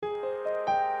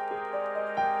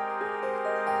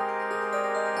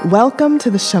Welcome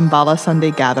to the Shambhala Sunday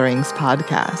Gatherings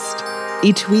podcast.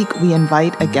 Each week, we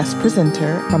invite a guest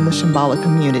presenter from the Shambhala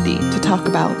community to talk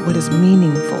about what is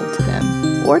meaningful to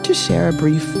them or to share a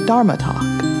brief Dharma talk.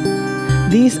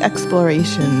 These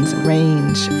explorations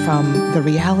range from the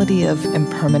reality of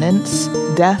impermanence,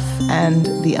 death, and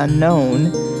the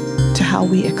unknown to how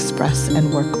we express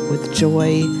and work with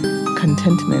joy,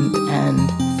 contentment,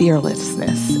 and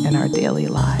fearlessness in our daily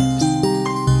lives.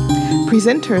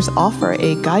 Presenters offer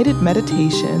a guided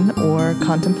meditation or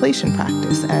contemplation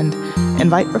practice and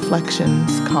invite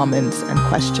reflections, comments, and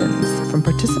questions from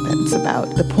participants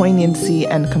about the poignancy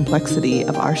and complexity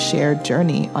of our shared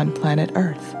journey on planet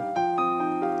Earth.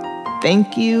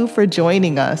 Thank you for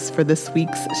joining us for this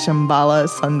week's Shambhala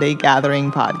Sunday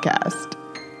Gathering podcast.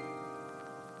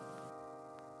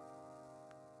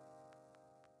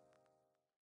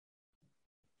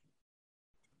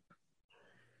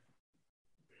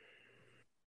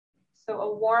 So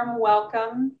a warm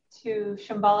welcome to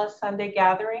Shambhala Sunday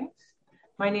Gatherings.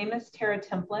 My name is Tara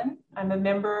Templin. I'm a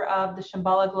member of the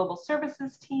Shambhala Global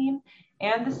Services team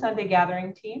and the Sunday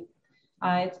Gathering team.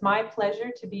 It's my pleasure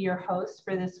to be your host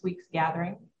for this week's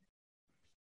gathering.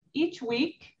 Each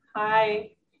week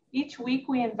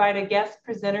we invite a guest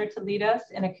presenter to lead us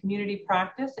in a community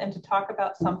practice and to talk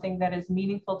about something that is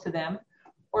meaningful to them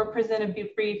or present a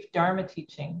brief Dharma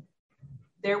teaching.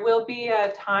 There will be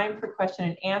a time for question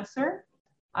and answer,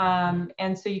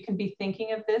 and so you can be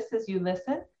thinking of this as you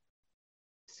listen.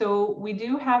 So we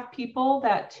do have people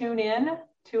that tune in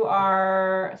to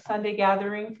our Sunday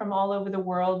gathering from all over the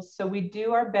world, so we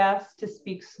do our best to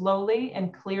speak slowly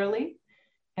and clearly,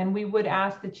 and we would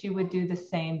ask that you would do the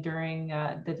same during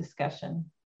the discussion.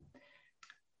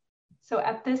 So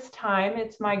at this time,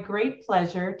 it's my great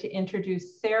pleasure to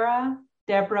introduce Sarah,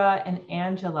 Deborah, and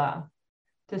Angela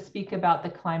to speak about the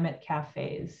climate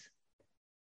cafes.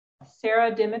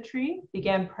 Sarah Dimitri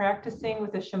began practicing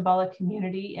with the Shambhala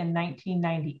community in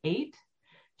 1998.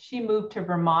 She moved to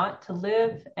Vermont to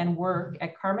live and work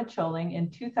at Karma Choling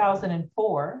in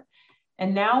 2004,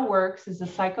 and now works as a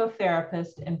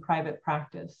psychotherapist in private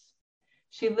practice.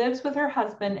 She lives with her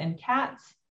husband and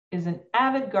cats, is an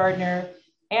avid gardener,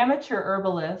 amateur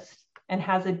herbalist, and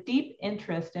has a deep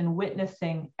interest in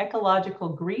witnessing ecological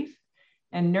grief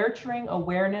and nurturing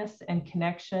awareness and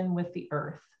connection with the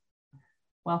earth.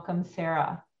 Welcome,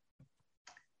 Sarah.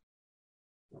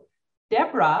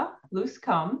 Deborah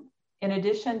Luscombe, in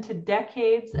addition to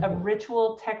decades of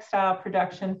ritual textile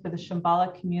production for the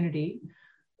Shambhala community,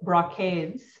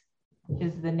 Brocades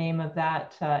is the name of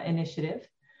that initiative,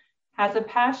 has a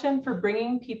passion for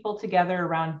bringing people together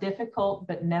around difficult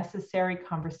but necessary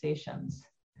conversations.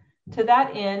 To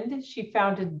that end, she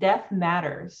founded Death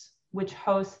Matters, which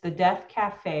hosts the Death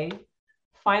Cafe,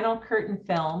 Final Curtain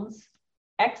Films,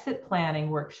 exit planning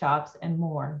workshops, and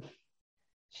more.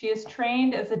 She is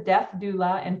trained as a death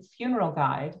doula and funeral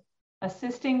guide,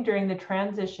 assisting during the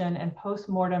transition and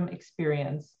post-mortem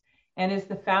experience, and is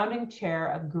the founding chair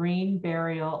of Green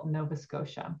Burial Nova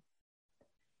Scotia.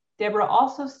 Deborah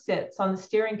also sits on the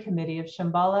steering committee of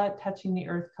Shambhala Touching the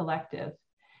Earth Collective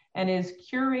and is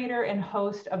curator and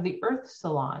host of the Earth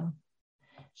Salon.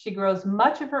 She grows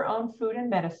much of her own food and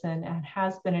medicine and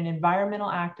has been an environmental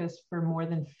activist for more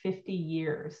than 50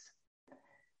 years.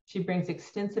 She brings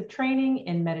extensive training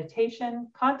in meditation,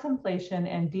 contemplation,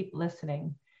 and deep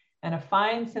listening, and a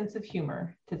fine sense of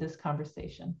humor to this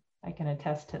conversation. I can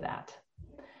attest to that.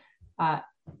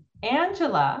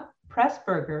 Angela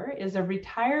Pressburger is a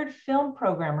retired film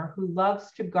programmer who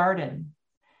loves to garden.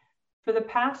 For the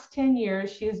past 10 years,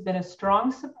 she has been a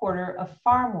strong supporter of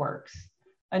FarmWorks,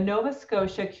 a Nova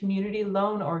Scotia community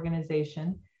loan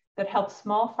organization that helps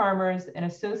small farmers and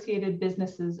associated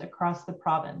businesses across the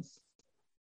province.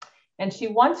 And she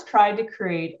once tried to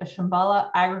create a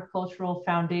Shambhala Agricultural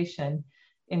Foundation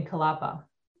in Kalapa.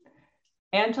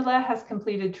 Angela has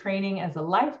completed training as a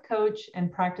life coach and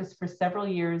practiced for several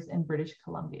years in British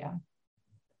Columbia.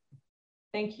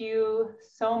 Thank you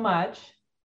so much,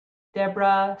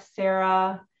 Deborah,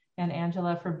 Sarah, and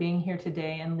Angela, for being here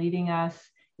today and leading us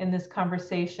in this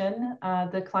conversation,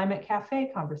 the Climate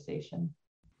Cafe conversation.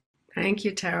 Thank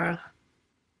you, Tara.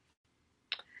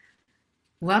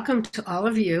 Welcome to all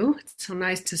of you. It's so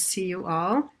nice to see you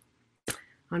all.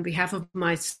 On behalf of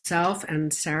myself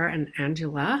and Sarah and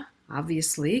Angela,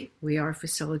 obviously, we are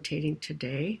facilitating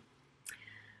today.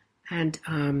 And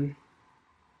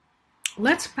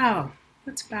let's bow.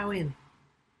 Let's bow in.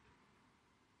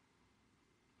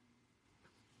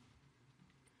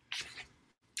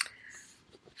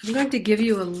 I'm going to give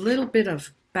you a little bit of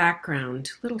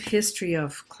background, a little history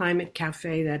of Climate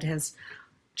Cafe that has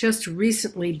just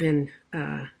recently been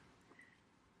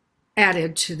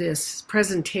added to this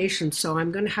presentation, so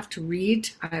I'm going to have to read.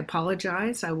 I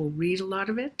apologize. I will read a lot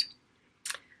of it,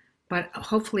 but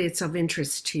hopefully it's of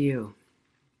interest to you.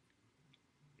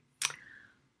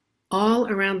 All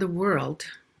around the world,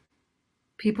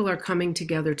 people are coming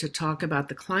together to talk about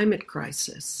the climate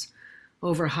crisis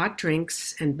over hot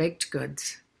drinks and baked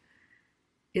goods.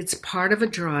 It's part of a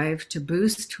drive to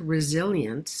boost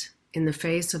resilience in the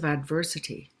face of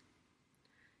adversity.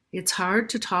 It's hard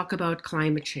to talk about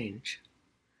climate change,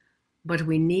 but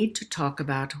we need to talk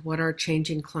about what our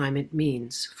changing climate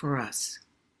means for us.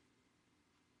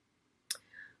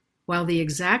 While the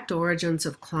exact origins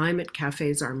of climate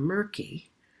cafes are murky,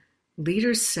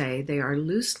 leaders say they are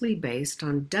loosely based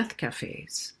on death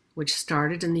cafes, which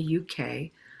started in the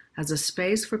UK as a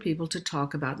space for people to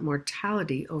talk about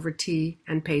mortality over tea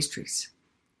and pastries.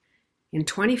 In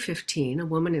 2015, a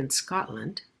woman in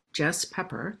Scotland, Jess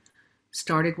Pepper,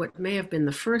 started what may have been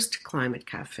the first climate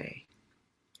cafe.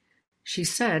 She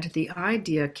said the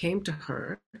idea came to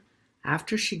her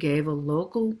after she gave a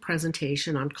local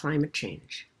presentation on climate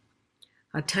change.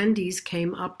 Attendees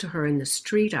came up to her in the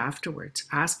street afterwards,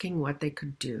 asking what they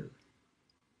could do.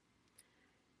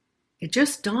 It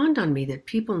just dawned on me that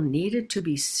people needed to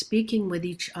be speaking with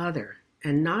each other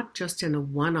and not just in a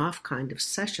one-off kind of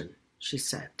session, she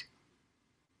said.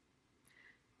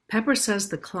 Pepper says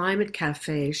the climate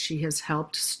cafes she has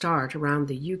helped start around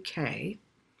the UK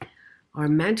are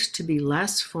meant to be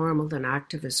less formal than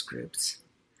activist groups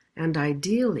and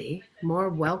ideally more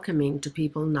welcoming to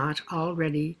people not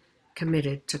already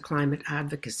committed to climate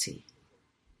advocacy.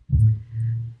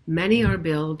 Many are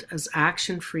billed as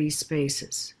action-free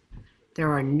spaces.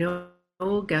 There are no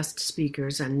guest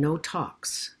speakers and no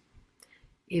talks.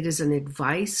 It is an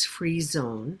advice-free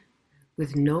zone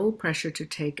with no pressure to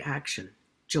take action,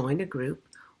 join a group,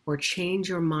 or change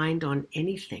your mind on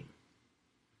anything.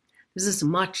 This is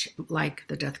much like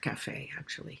the Death Cafe,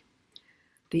 actually.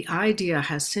 The idea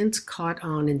has since caught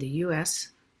on in the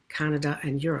US, Canada,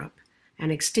 and Europe,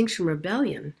 and Extinction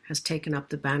Rebellion has taken up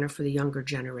the banner for the younger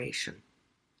generation.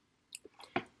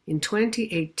 In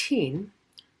 2018,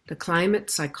 the Climate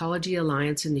Psychology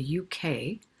Alliance in the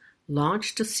UK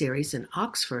launched a series in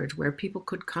Oxford where people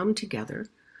could come together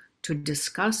to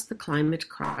discuss the climate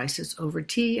crisis over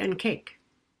tea and cake.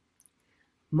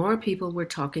 More people were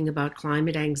talking about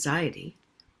climate anxiety,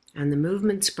 and the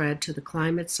movement spread to the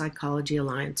Climate Psychology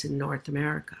Alliance in North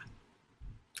America.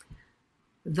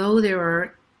 Though there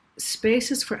are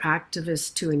spaces for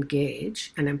activists to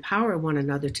engage and empower one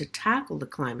another to tackle the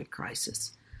climate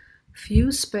crisis,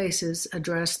 few spaces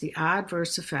address the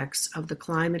adverse effects of the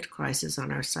climate crisis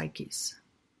on our psyches.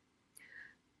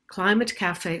 Climate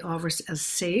Cafe offers a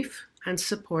safe and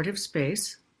supportive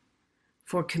space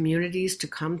for communities to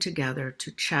come together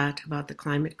to chat about the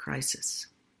climate crisis.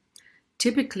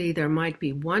 Typically, there might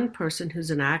be one person who's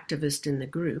an activist in the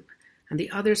group, and the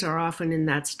others are often in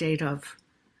that state of,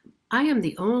 "I am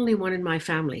the only one in my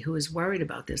family who is worried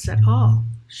about this at all,"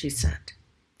 she said.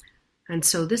 And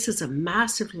so this is a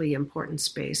massively important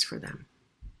space for them.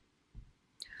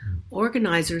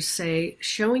 Organizers say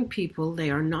showing people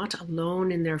they are not alone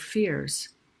in their fears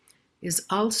is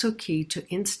also key to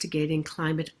instigating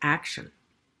climate action.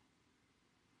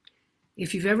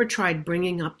 If you've ever tried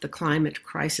bringing up the climate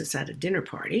crisis at a dinner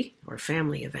party or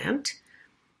family event,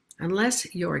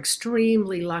 unless you're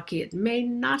extremely lucky, it may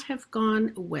not have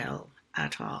gone well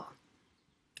at all.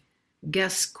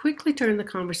 Guests quickly turn the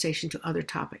conversation to other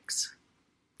topics.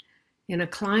 In a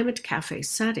climate cafe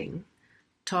setting,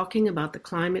 talking about the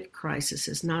climate crisis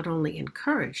is not only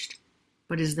encouraged,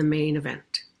 but is the main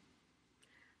event.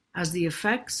 As the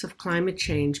effects of climate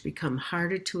change become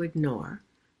harder to ignore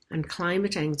and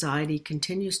climate anxiety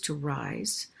continues to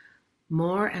rise,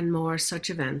 more and more such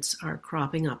events are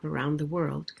cropping up around the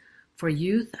world for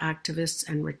youth activists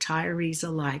and retirees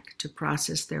alike to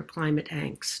process their climate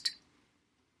angst.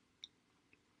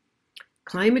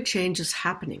 Climate change is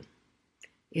happening.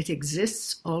 It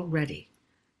exists already,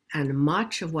 and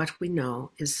much of what we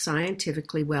know is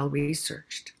scientifically well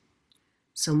researched.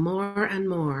 So more and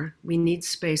more, we need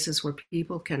spaces where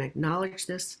people can acknowledge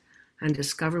this and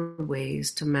discover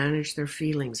ways to manage their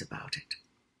feelings about it.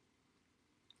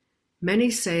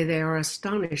 Many say they are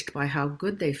astonished by how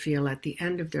good they feel at the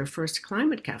end of their first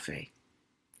climate cafe.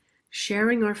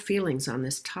 Sharing our feelings on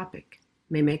this topic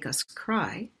may make us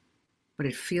cry, but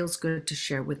it feels good to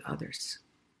share with others.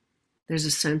 There's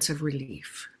a sense of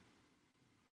relief.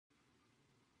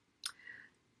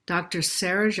 Dr.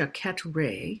 Sarah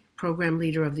Jacquet-Ray, program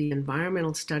leader of the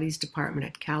Environmental Studies Department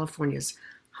at California's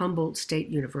Humboldt State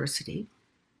University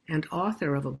and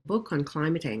author of a book on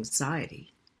climate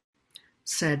anxiety,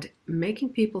 said making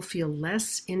people feel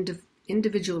less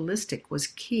individualistic was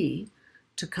key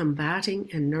to combating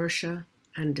inertia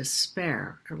and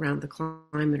despair around the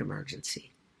climate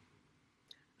emergency.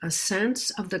 A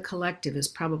sense of the collective is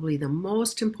probably the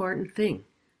most important thing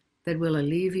that will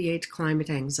alleviate climate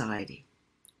anxiety,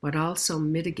 but also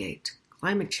mitigate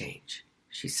climate change,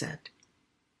 she said.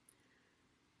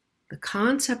 The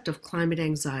concept of climate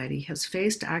anxiety has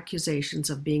faced accusations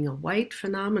of being a white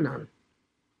phenomenon.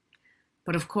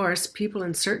 But of course, people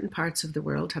in certain parts of the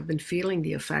world have been feeling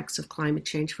the effects of climate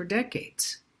change for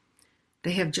decades.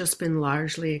 They have just been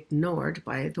largely ignored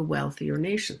by the wealthier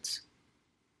nations.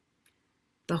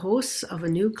 The hosts of a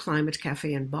new climate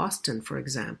cafe in Boston, for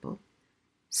example,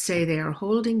 say they are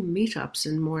holding meetups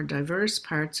in more diverse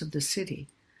parts of the city,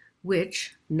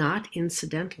 which, not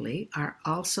incidentally, are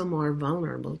also more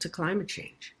vulnerable to climate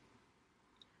change.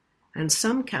 And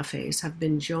some cafes have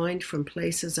been joined from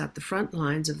places at the front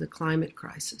lines of the climate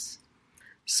crisis,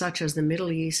 such as the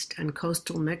Middle East and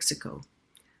coastal Mexico,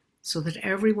 so that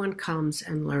everyone comes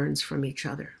and learns from each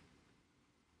other.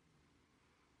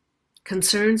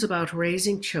 Concerns about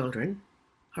raising children,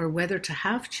 or whether to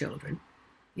have children,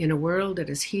 in a world that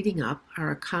is heating up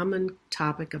are a common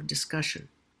topic of discussion.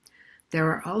 There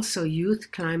are also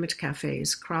youth climate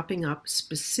cafes cropping up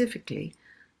specifically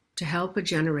to help a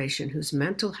generation whose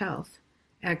mental health,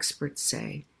 experts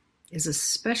say, is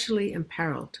especially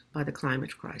imperiled by the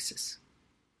climate crisis.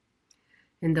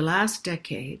 In the last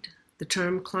decade, the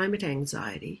term climate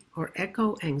anxiety, or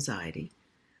eco-anxiety,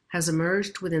 has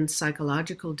emerged within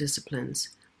psychological disciplines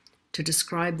to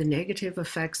describe the negative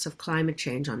effects of climate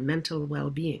change on mental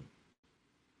well-being.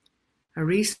 A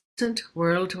recent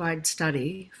worldwide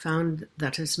study found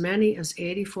that as many as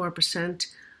 84%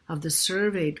 of the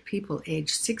surveyed people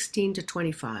aged 16 to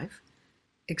 25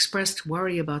 expressed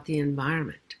worry about the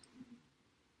environment,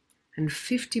 and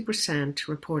 50%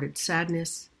 reported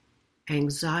sadness,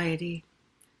 anxiety,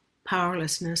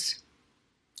 powerlessness,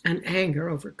 and anger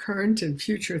over current and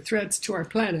future threats to our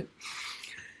planet.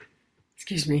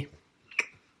 Excuse me.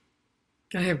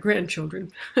 I have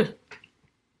grandchildren.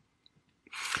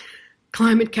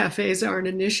 Climate cafes are an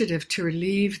initiative to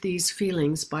relieve these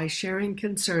feelings by sharing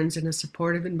concerns in a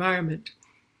supportive environment,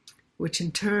 which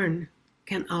in turn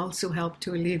can also help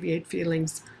to alleviate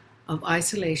feelings of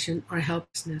isolation or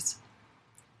helplessness.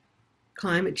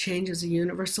 Climate change is a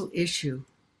universal issue,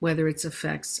 whether its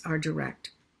effects are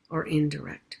direct or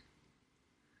indirect.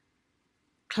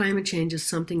 Climate change is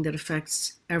something that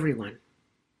affects everyone,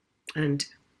 and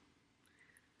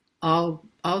all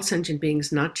sentient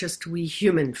beings, not just we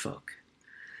human folk.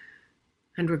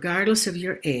 And regardless of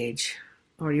your age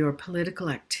or your political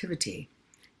activity,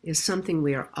 is something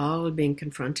we are all being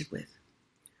confronted with.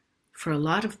 For a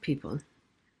lot of people,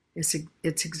 it's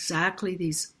exactly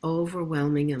these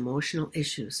overwhelming emotional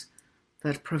issues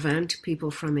that prevent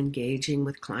people from engaging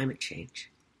with climate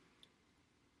change.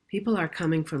 People are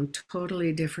coming from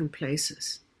totally different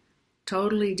places,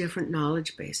 totally different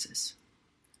knowledge bases,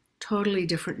 totally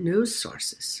different news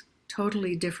sources,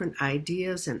 totally different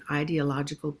ideas and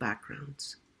ideological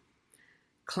backgrounds.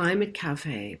 Climate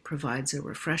Cafe provides a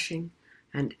refreshing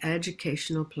and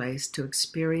educational place to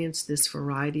experience this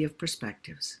variety of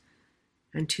perspectives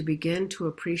and to begin to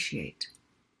appreciate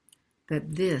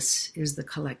that this is the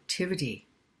collectivity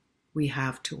we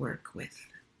have to work with.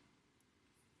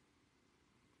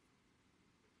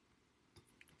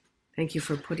 Thank you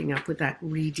for putting up with that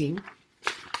reading.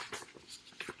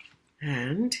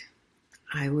 And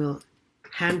I will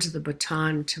hand the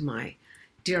baton to my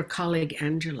dear colleague,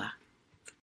 Angela.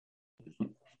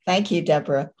 Thank you,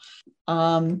 Deborah.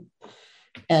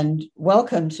 And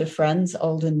welcome to friends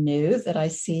old and new that I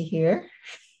see here,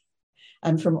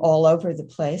 and from all over the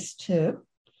place too,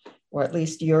 or at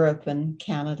least Europe and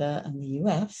Canada and the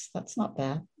US. That's not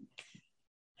bad.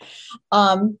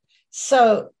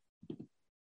 So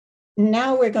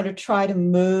now we're going to try to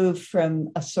move from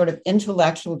a sort of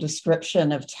intellectual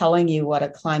description of telling you what a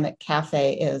climate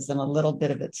cafe is and a little bit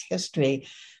of its history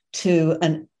to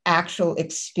an actual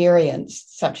experience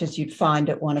such as you'd find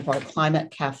at one of our climate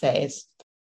cafes.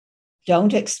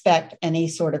 Don't expect any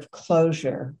sort of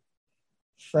closure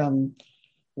from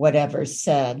whatever's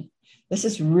said. This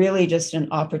is really just an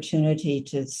opportunity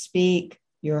to speak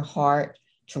your heart,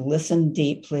 to listen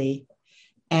deeply,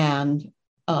 and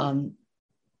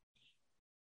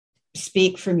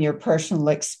speak from your personal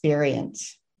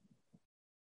experience.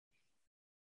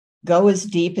 Go as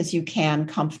deep as you can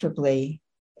comfortably,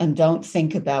 and don't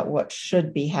think about what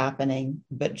should be happening,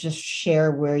 but just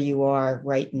share where you are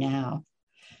right now.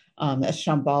 As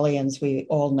Shambhalians, we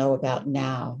all know about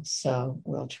now, so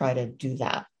we'll try to do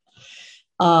that.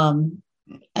 And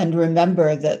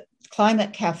remember that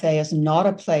Climate Cafe is not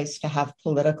a place to have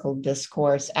political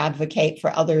discourse, advocate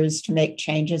for others to make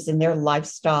changes in their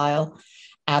lifestyle,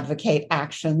 advocate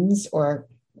actions, or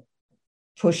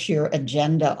push your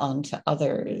agenda onto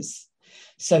others.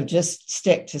 So just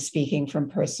stick to speaking from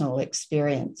personal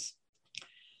experience.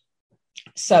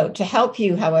 So to help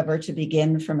you, however, to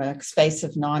begin from a space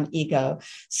of non-ego,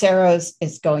 Sarah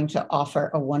is going to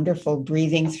offer a wonderful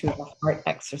breathing through the heart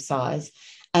exercise.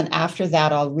 And after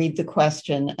that, I'll read the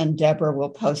question and Deborah will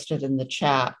post it in the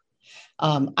chat.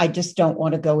 I just don't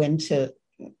want to go into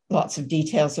lots of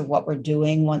details of what we're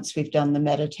doing once we've done the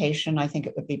meditation. I think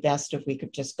it would be best if we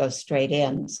could just go straight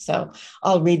in. So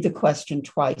I'll read the question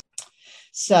twice.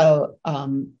 So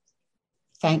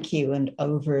thank you, and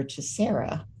over to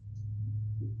Sarah.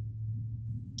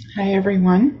 Hi,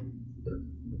 everyone.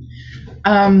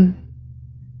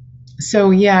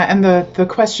 So yeah, and the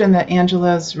question that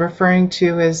Angela's referring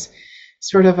to is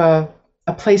sort of a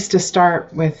place to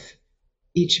start with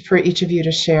for each of you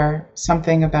to share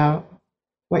something about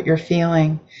what you're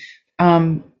feeling.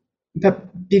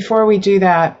 But before we do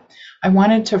that, I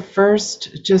wanted to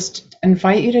first just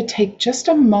invite you to take just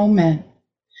a moment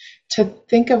to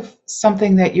think of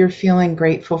something that you're feeling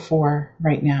grateful for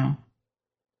right now.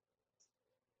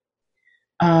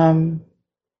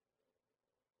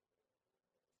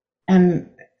 And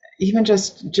even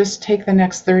just take the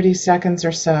next 30 seconds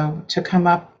or so to come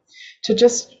up, to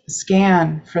just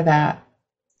scan for that.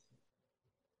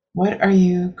 What are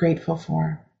you grateful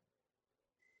for?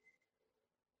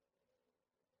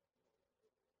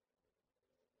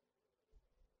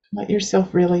 Let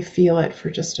yourself really feel it for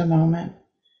just a moment.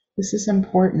 This is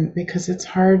important because it's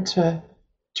hard to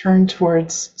turn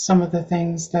towards some of the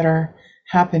things that are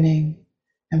happening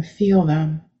and feel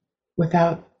them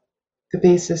without the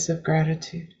basis of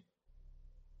gratitude.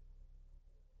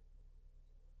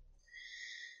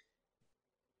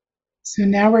 So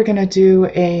now we're going to do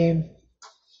a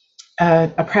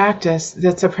practice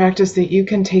that's a practice that you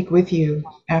can take with you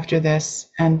after this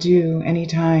and do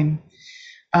anytime.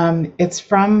 It's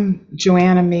from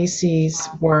Joanna Macy's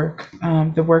work,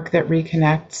 The Work That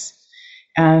Reconnects,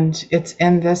 and it's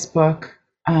in this book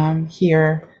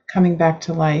here, Coming Back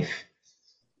to Life,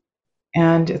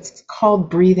 and it's called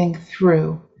Breathing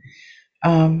Through.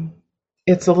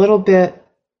 It's a little bit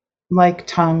like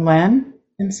Tonglen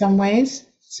in some ways,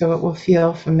 so it will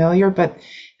feel familiar, but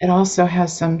it also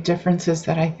has some differences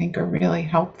that I think are really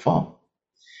helpful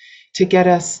to get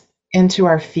us into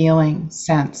our feeling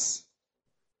sense.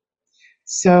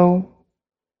 So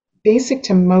basic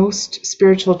to most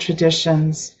spiritual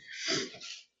traditions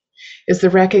is the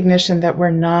recognition that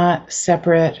we're not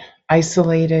separate,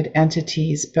 isolated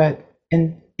entities, but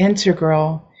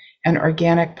integral and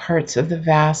organic parts of the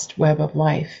vast web of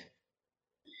life.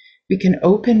 We can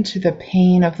open to the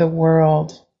pain of the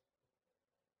world,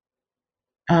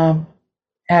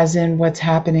 as in what's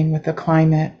happening with the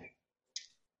climate,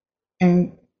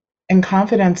 and in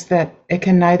confidence that it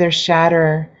can neither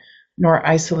shatter nor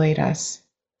isolate us,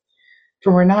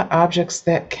 for we're not objects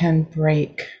that can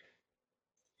break.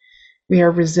 We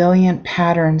are resilient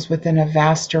patterns within a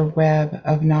vaster web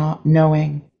of not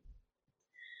knowing.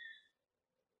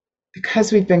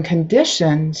 Because we've been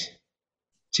conditioned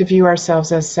to view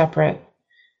ourselves as separate,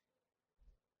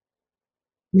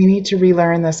 we need to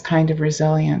relearn this kind of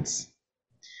resilience.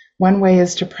 One way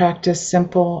is to practice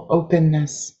simple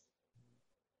openness.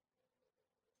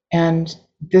 And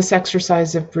this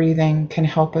exercise of breathing can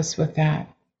help us with that.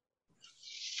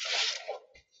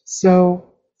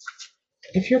 So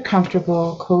if you're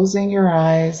comfortable closing your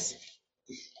eyes,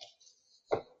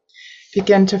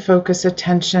 begin to focus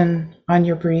attention on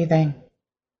your breathing.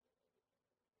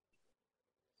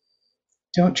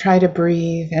 Don't try to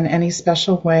breathe in any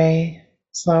special way,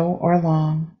 slow or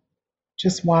long.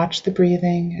 Just watch the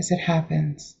breathing as it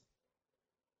happens.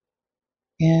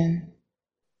 In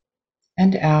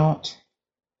and out.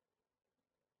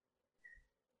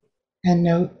 And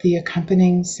note the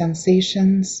accompanying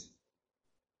sensations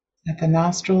at the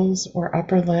nostrils or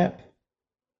upper lip,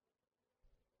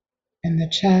 in the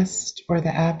chest or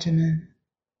the abdomen.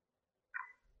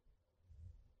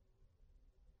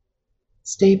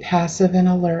 Stay passive and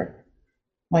alert,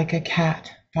 like a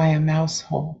cat by a mouse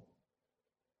hole.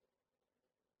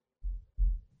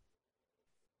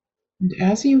 And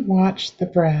as you watch the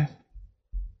breath,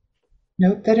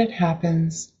 note that it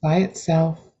happens by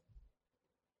itself,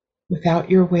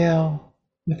 without your will,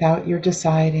 without your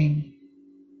deciding,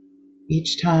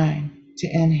 each time to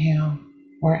inhale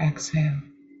or exhale.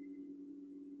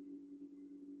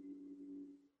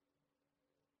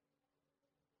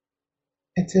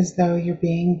 It's as though you're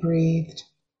being breathed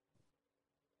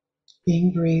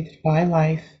by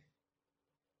life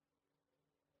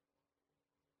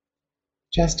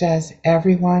just as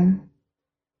everyone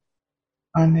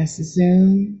on this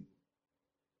Zoom,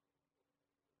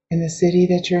 in the city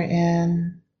that you're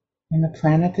in the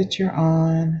planet that you're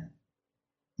on,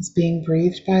 is being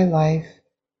breathed by life,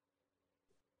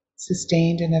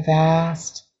 sustained in a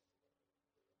vast,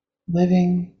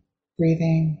 living,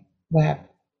 breathing web.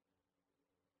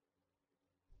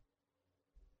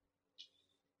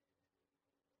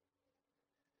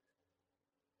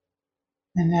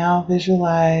 And now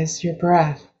visualize your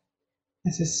breath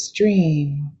as a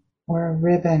stream or a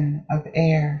ribbon of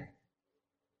air.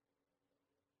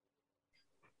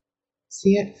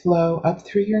 See it flow up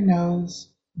through your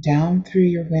nose, down through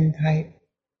your windpipe,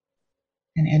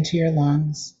 and into your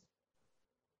lungs.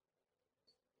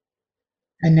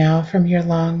 And now from your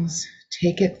lungs,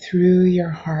 take it through your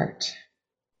heart.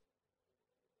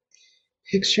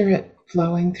 Picture it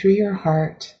flowing through your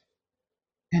heart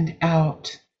and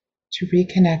out to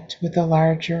reconnect with the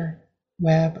larger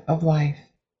web of life.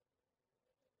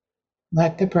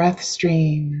 Let the breath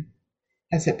stream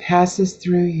as it passes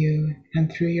through you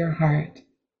and through your heart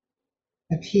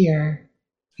appear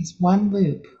as one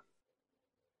loop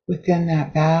within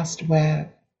that vast web,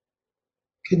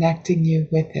 connecting you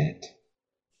with it.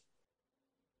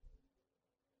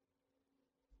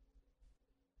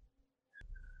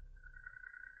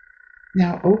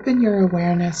 Now open your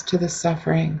awareness to the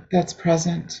suffering that's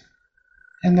present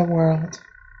in the world.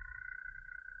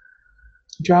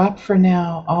 Drop for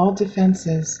now all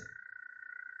defenses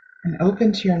and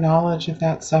open to your knowledge of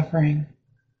that suffering.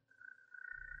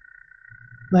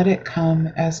 Let it come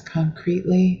as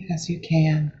concretely as you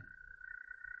can.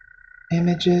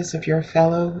 Images of your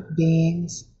fellow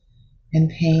beings in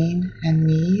pain and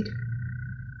need,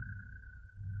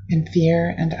 in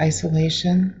fear and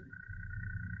isolation,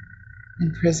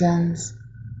 in prisons,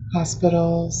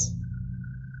 hospitals,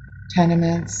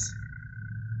 tenements,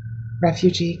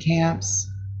 refugee camps.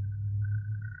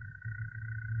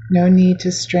 No need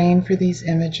to strain for these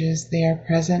images. They are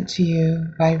present to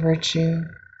you by virtue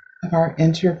of our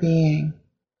interbeing.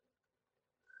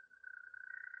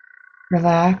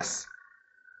 Relax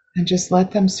and just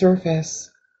let them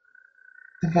surface,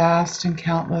 the vast and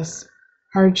countless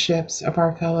hardships of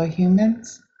our fellow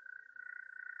humans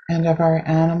and of our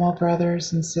animal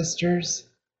brothers and sisters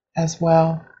as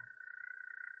well,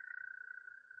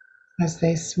 as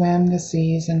they swim the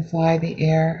seas and fly the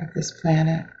air of this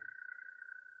planet.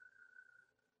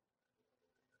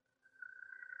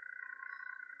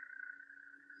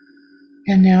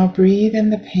 And now breathe in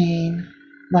the pain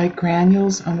like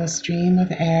granules on the stream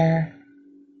of air,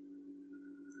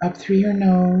 up through your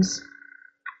nose,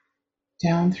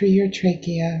 down through your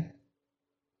trachea,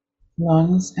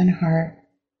 lungs and heart,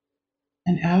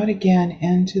 and out again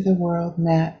into the world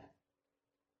net.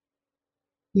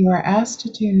 You are asked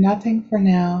to do nothing for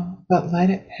now, but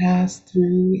let it pass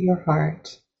through your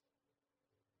heart.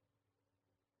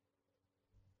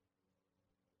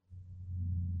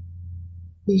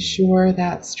 Be sure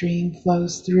that stream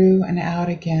flows through and out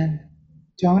again.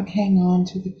 Don't hang on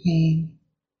to the pain.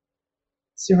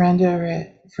 Surrender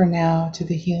it for now to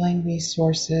the healing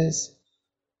resources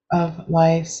of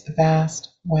life's vast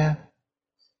web.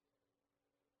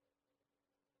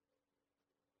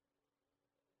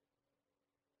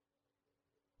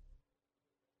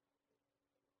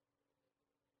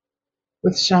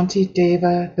 With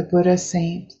Shantideva, the Buddhist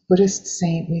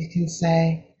saint, we can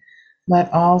say,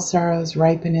 "Let all sorrows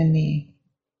ripen in me."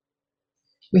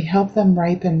 We help them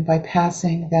ripen by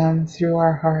passing them through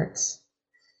our hearts,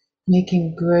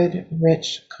 making good,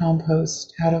 rich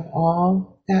compost out of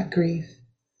all that grief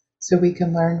so we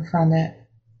can learn from it,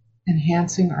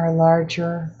 enhancing our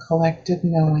larger collective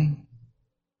knowing.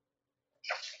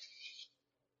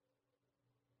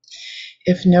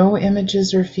 If no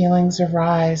images or feelings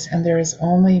arise and there is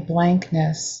only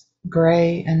blankness,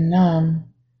 gray and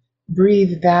numb,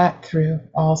 breathe that through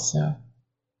also.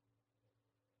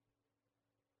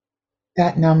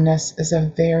 That numbness is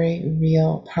a very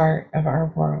real part of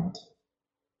our world.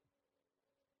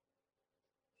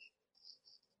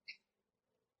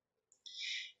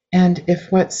 And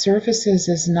if what surfaces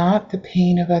is not the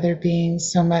pain of other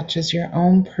beings so much as your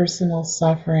own personal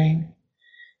suffering,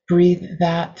 breathe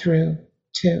that through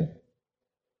too.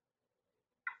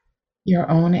 Your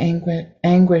own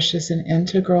anguish is an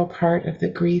integral part of the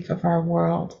grief of our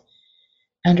world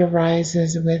and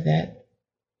arises with it.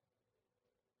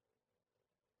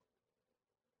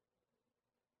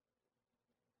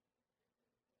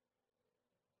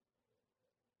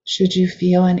 Should you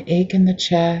feel an ache in the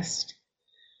chest,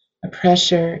 a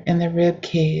pressure in the rib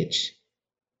cage,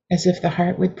 as if the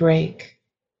heart would break,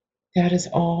 that is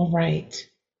all right.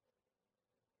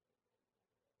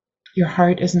 Your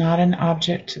heart is not an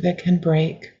object that can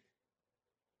break.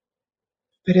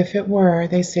 But if it were,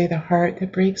 they say the heart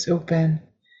that breaks open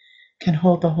can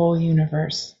hold the whole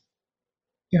universe.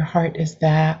 Your heart is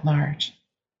that large.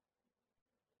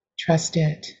 Trust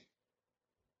it.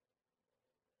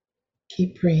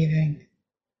 Keep breathing.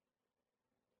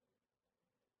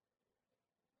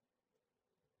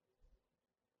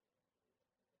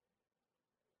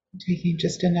 Taking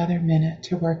just another minute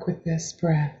to work with this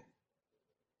breath.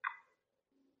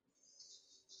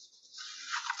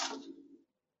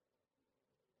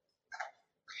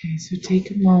 Okay, so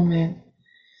take a moment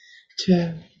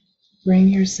to bring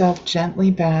yourself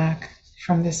gently back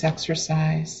from this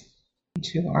exercise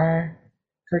into our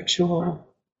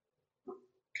virtual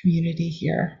community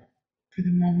here for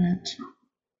the moment.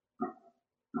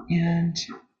 And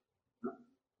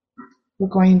we're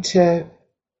going to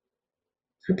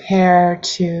prepare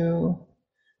to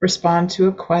respond to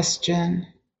a question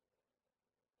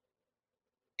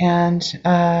and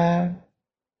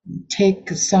take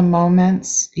some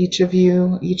moments, each of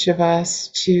you, each of us,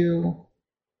 to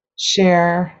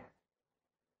share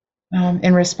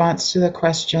in response to the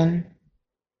question.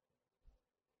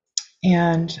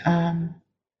 And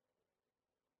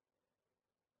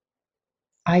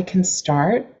I can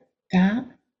start that.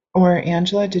 Or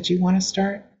Angela, did you want to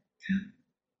start that?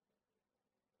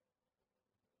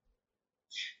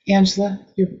 Angela,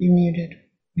 you're muted.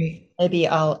 Wait. Maybe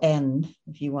I'll end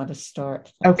if you want to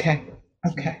start. Okay.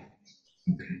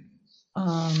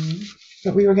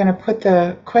 But we were going to put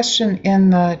the question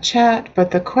in the chat,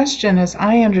 but the question, as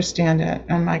I understand it,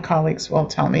 and my colleagues will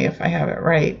tell me if I have it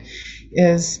right,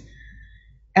 is,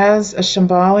 as a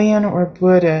Shambhalian or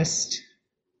Buddhist,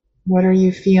 what are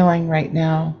you feeling right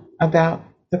now about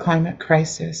the climate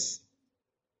crisis?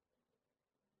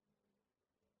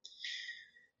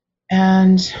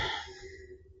 And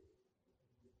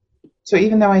so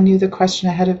even though I knew the question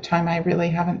ahead of time, I really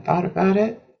haven't thought about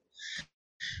it.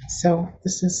 So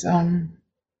this is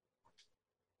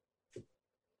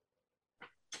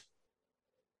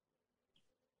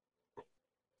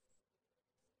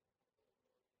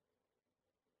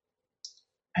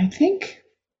I think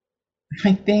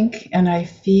and I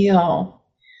feel,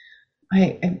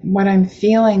 what I'm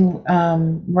feeling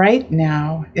right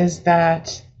now is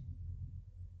that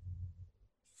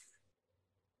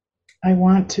I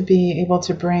want to be able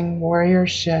to bring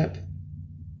warriorship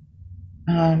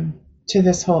to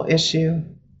this whole issue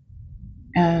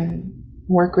and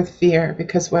work with fear,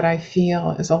 because what I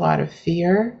feel is a lot of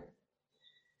fear.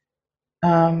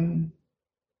 I'm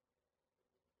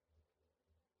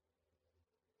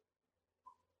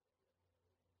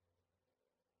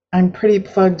pretty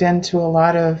plugged into a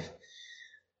lot of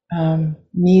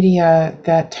media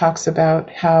that talks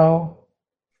about how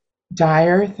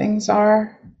dire things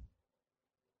are.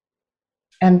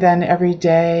 And then every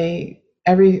day,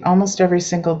 almost every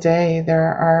single day,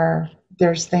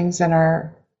 there's things in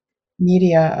our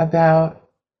media about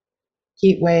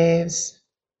heat waves,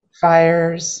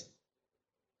 fires,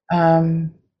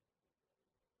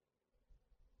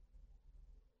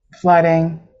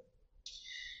 flooding.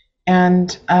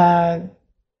 And I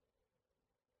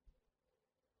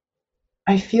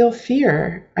feel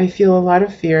fear. I feel a lot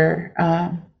of fear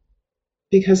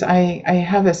because I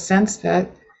have a sense that,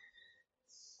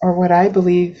 or what I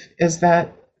believe is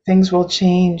that things will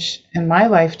change in my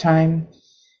lifetime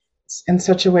in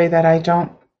such a way that I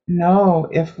don't know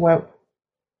if what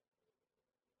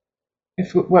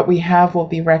we have will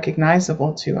be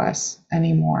recognizable to us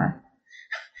anymore.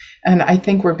 And I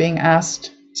think we're being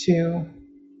asked to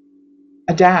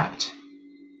adapt,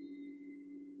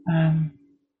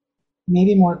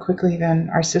 maybe more quickly than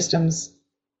our systems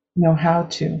know how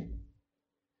to.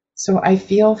 So I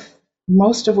feel,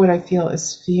 most of what I feel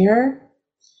is fear,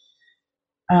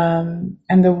 and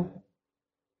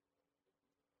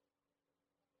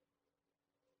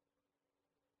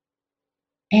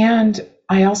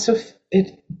I also,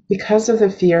 because of the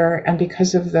fear and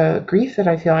because of the grief that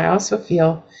I feel, I also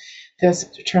feel this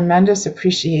tremendous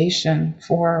appreciation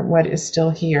for what is still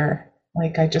here.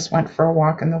 Like, I just went for a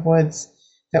walk in the woods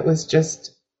that was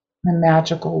just a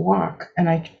magical walk, and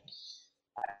I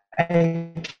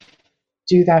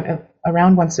do that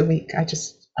around once a week. I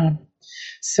just I'm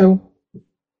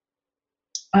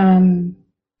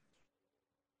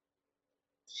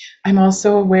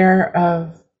also aware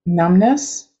of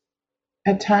numbness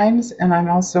at times, and I'm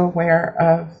also aware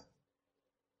of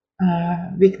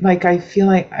I feel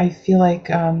like I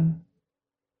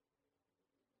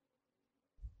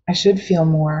should feel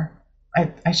more.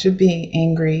 I should be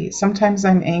angry. Sometimes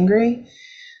I'm angry,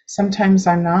 sometimes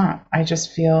I'm not. I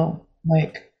just feel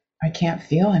like I can't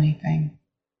feel anything.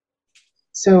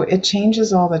 So it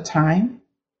changes all the time.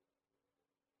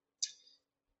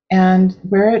 And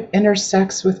where it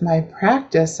intersects with my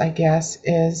practice, I guess,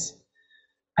 is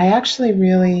I actually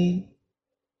really,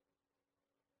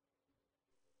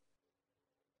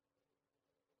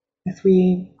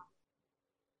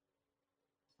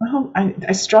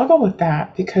 I struggle with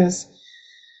that, because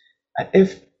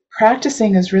if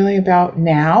practicing is really about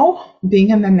now,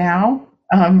 being in the now,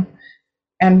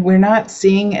 and we're not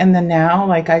seeing in the now,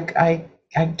 like I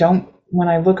don't, when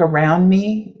I look around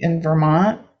me in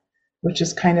Vermont, which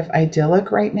is kind of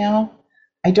idyllic right now,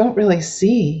 I don't really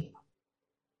see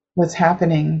what's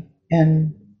happening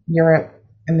in Europe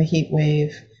in the heat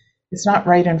wave. It's not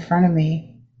right in front of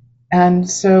me. And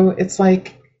so it's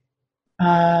like,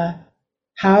 how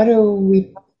do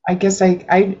we, I guess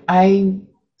I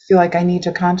feel like I need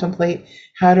to contemplate,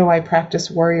 how do I practice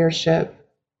warriorship?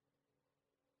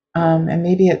 And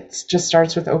maybe it just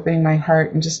starts with opening my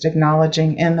heart and just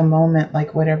acknowledging in the moment,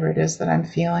 like whatever it is that I'm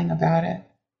feeling about it.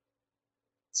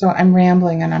 So I'm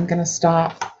rambling, and I'm going to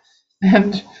stop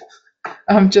and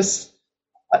just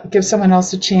give someone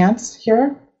else a chance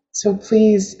here. So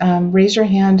please raise your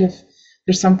hand if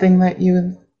there's something that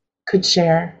you could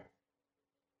share.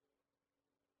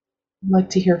 I'd like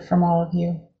to hear from all of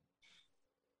you.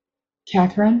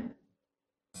 Catherine?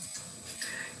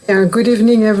 Yeah, good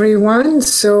evening, everyone.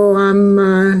 So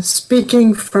I'm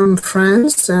speaking from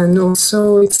France, and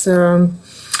also it's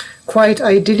quite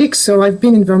idyllic. So I've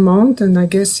been in Vermont, and I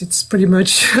guess it's pretty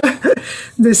much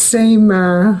the same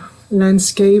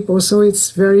landscape. Also,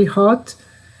 it's very hot.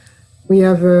 We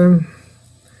have a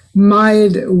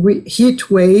mild heat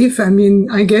wave. I mean,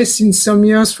 I guess in some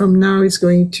years from now, it's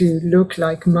going to look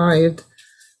like mild,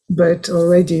 but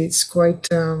already it's quite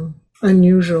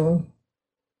unusual.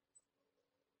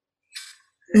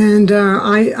 And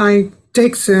I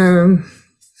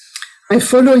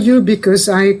follow you because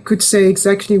I could say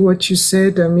exactly what you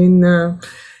said. I mean,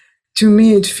 to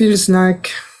me, it feels like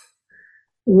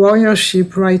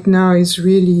warriorship right now is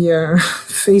really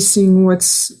facing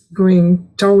what's going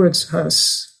towards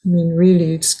us. I mean,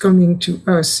 really, it's coming to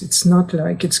us. It's not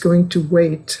like it's going to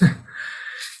wait.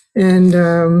 And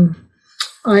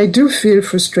I do feel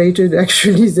frustrated,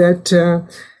 actually, that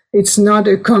it's not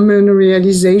a common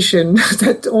realization,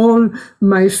 that all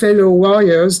my fellow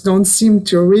warriors don't seem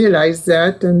to realize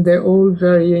that, and they're all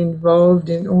very involved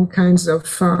in all kinds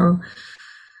of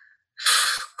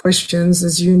questions,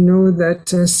 as you know, that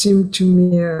seem to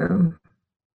me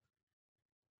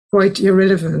quite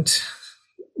irrelevant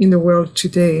in the world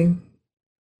today.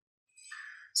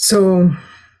 So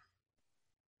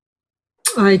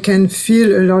I can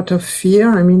feel a lot of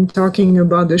fear. I mean, talking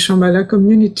about the Shambhala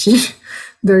community,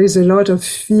 there is a lot of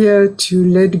fear to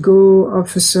let go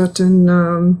of a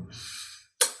certain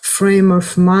frame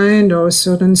of mind or a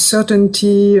certain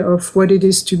certainty of what it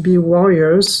is to be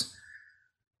warriors,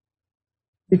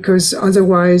 because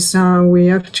otherwise we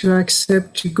have to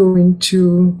accept to go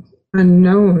into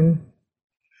unknown.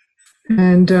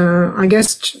 And I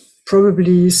guess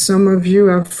probably some of you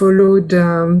have followed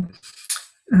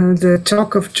the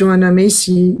talk of Joanna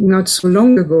Macy not so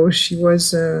long ago. She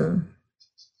was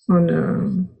on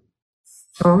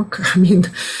a talk. I mean,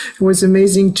 it was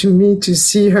amazing to me to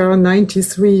see her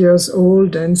 93 years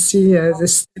old and see the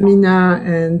stamina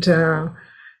and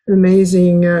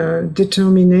amazing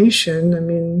determination. I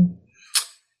mean,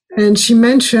 and she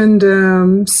mentioned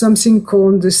something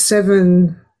called the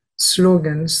 7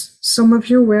 slogans. Some of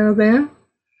you were there?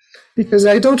 Because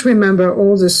I don't remember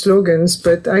all the slogans,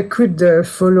 but I could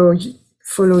follow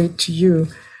it to you.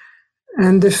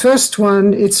 And the first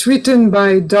one, it's written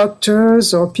by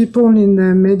doctors or people in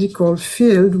the medical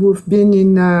field who've been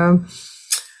in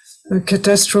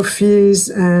catastrophes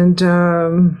and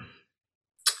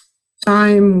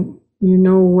time, you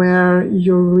know, where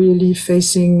you're really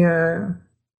facing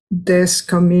death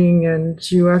coming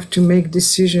and you have to make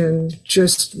decisions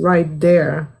just right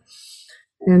there.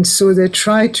 And so they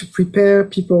try to prepare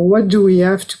people. What do we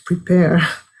have to prepare?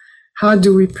 How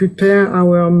do we prepare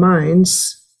our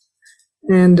minds?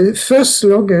 And the first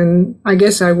slogan, I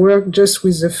guess I work just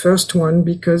with the first one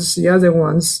because the other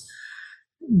ones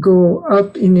go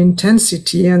up in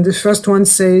intensity. And the first one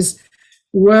says,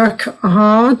 work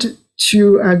hard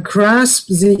to grasp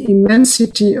the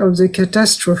immensity of the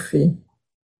catastrophe.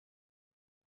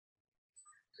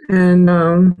 And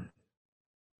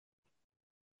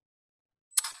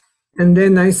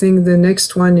then I think the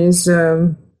next one is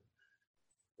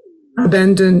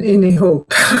abandon any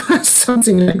hope,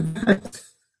 something like that.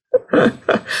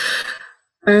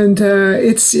 And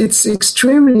it's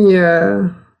extremely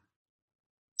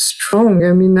strong.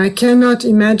 I mean, I cannot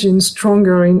imagine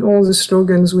stronger in all the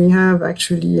slogans we have,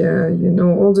 actually.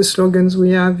 All the slogans we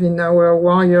have in our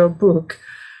warrior book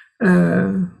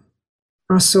are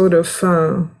sort of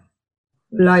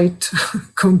light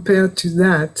compared to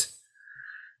that.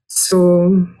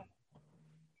 So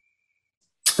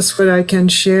that's what I can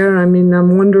share. I mean,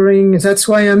 I'm wondering, that's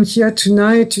why I'm here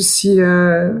tonight, to see,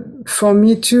 for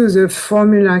me too, the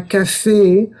Formula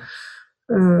Cafe.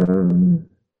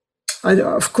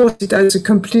 Of course, it has a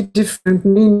completely different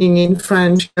meaning in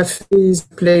French. Café is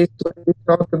a place where we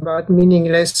talk about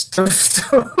meaningless stuff.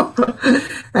 So,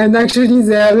 and actually,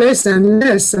 there are less and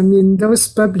less. I mean, those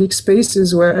public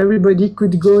spaces where everybody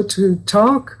could go to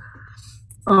talk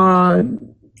are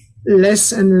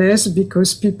less and less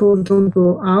because people don't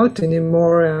go out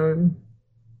anymore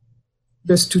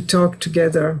just to talk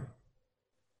together.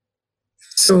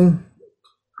 So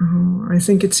I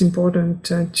think it's important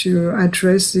to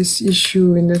address this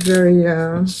issue in a very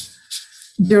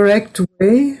direct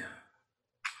way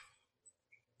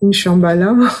in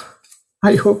Shambhala.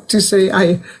 I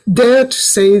dare to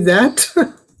say that.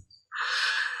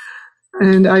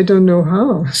 And I don't know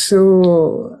how.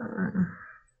 So,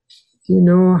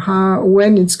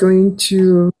 when it's going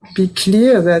to be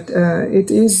clear that it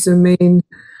is the main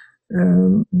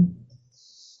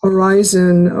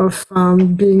horizon of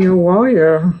being a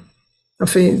warrior. I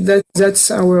think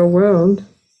that's our world.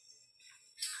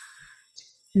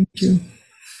 Thank you.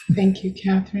 Thank you,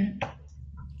 Catherine.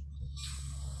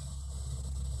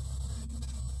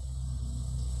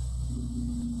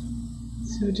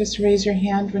 So just raise your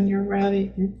hand when you're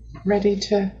ready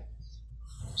to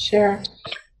share.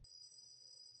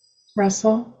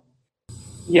 Russell?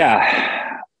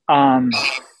 Yeah. I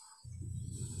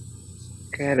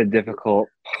had a difficult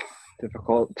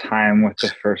time with the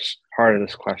first part of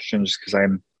this question, just because I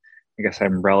guess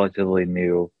I'm relatively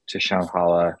new to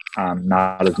Shambhala,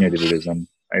 not as new to Buddhism.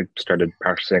 I started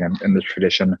practicing in this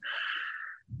tradition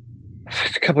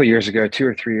a couple of years ago, 2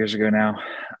 or 3 years ago now.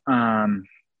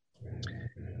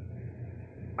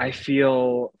 I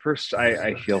feel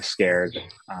scared.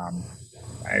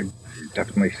 I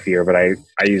definitely fear, but I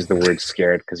use the word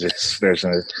scared because there's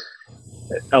an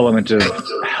element of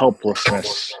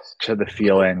helplessness to the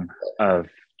feeling of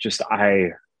just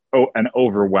an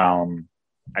overwhelm.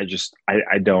 I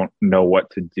don't know what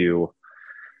to do.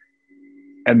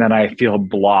 And then I feel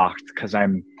blocked because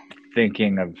I'm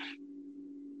thinking of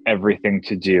everything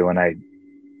to do and I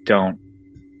don't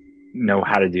know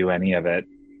how to do any of it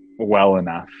well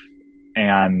enough.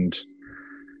 And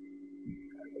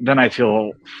then I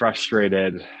feel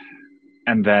frustrated,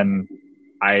 and then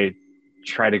I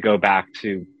try to go back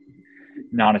to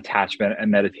non-attachment and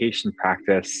meditation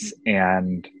practice,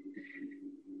 and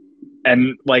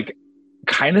like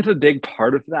kind of a big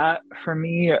part of that for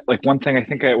me, like one thing, I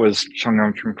think it was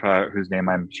Chögyam Trungpa, whose name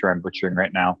I'm sure I'm butchering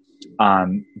right now,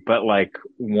 but like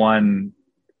one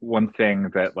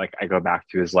thing that like I go back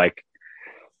to is like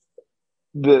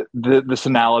this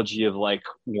analogy of like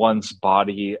one's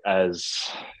body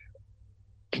as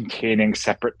containing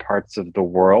separate parts of the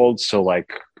world. So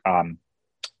like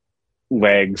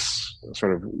legs,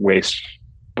 sort of waist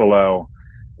below,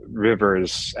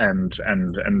 rivers and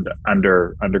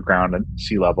underground and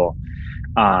sea level,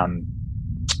 and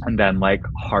then like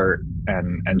heart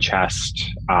and chest,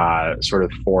 sort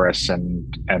of forests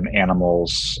and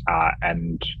animals,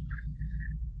 and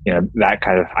that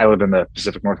kind of, I live in the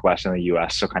Pacific Northwest in the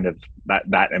US, so kind of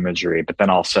that imagery, but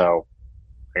then also,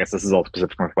 I guess this is all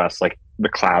Pacific Northwest, like the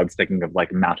clouds, thinking of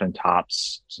like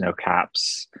mountaintops, snow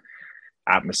caps,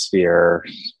 atmosphere.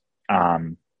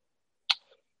 And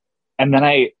then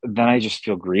I just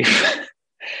feel grief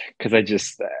because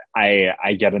I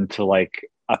get into like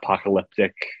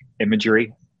apocalyptic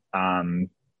imagery, climate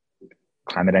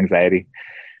anxiety,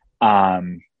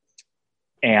 and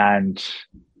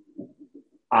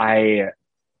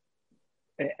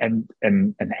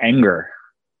anger,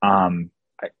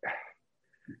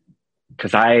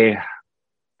 because I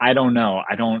don't know.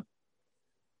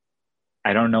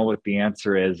 I don't know what the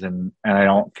answer is, and I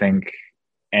don't think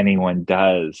anyone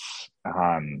does.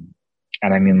 And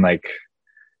I mean, like,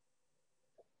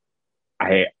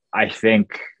 I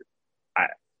think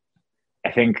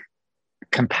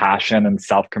compassion and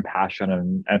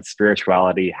self-compassion and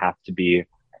spirituality have to be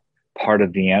part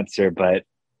of the answer, but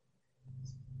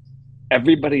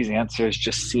everybody's answers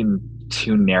just seem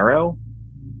too narrow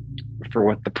for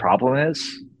what the problem is,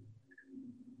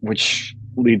 which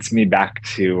leads me back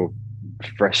to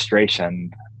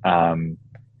frustration.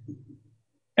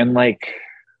 And like,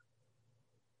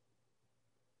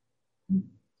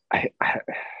 a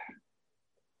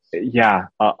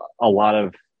lot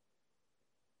of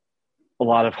a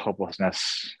lot of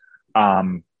hopelessness,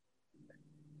 and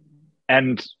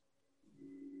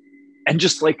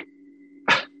just like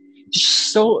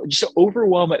just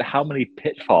overwhelmed at how many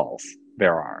pitfalls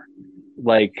there are.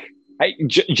 Like I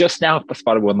just now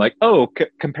spotted one, like, oh,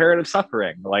 comparative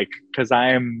suffering, like, because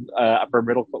I'm upper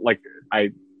middle, like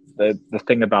the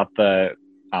thing about the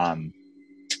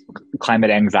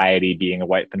climate anxiety being a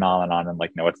white phenomenon, and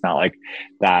like, no, it's not, like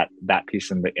that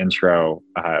piece in the intro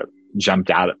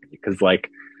jumped out at me, because like,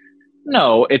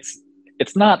 no, it's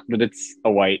not that it's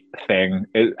a white thing.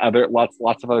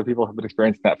 Lots of other people have been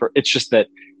experiencing that. It's just that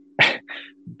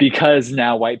because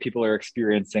now white people are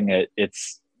experiencing it,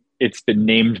 it's been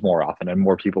named more often, and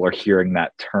more people are hearing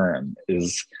that term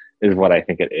is what I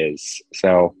think it is.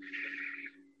 So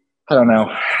I don't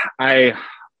know.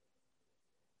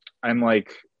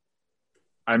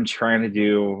 I'm trying to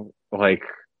do like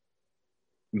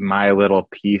my little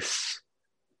piece,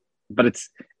 but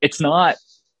it's not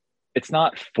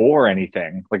for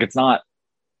anything. Like it's not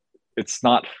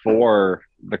for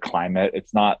the climate.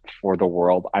 It's not for the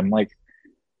world.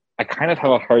 I kind of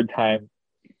have a hard time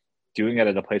doing it out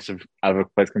of a place of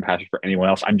compassion for anyone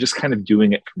else. I'm just kind of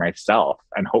doing it for myself,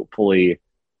 and hopefully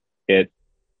it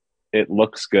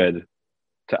looks good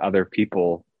to other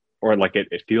people, or like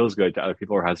it feels good to other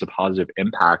people, or has a positive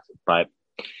impact. But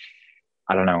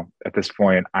I don't know, at this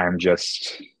point, I'm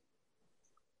just,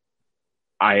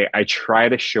 I try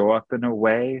to show up in a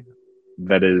way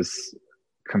that is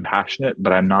compassionate,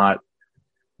 but I'm not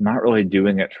really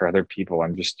doing it for other people.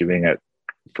 I'm just doing it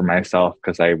for myself,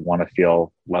 because I want to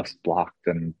feel less blocked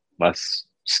and less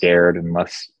scared and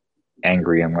less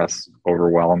angry and less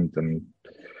overwhelmed and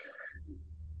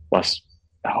less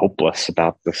hopeless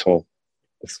about this whole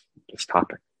this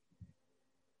topic.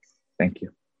 Thank you.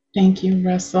 Thank you,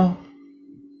 Russell.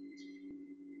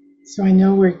 So I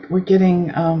know we're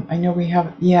getting, I know we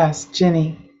have, yes,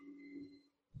 Jenny,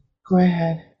 go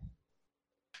ahead.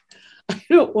 I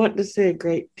don't want to say a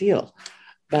great deal,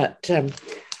 but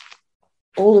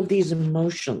all of these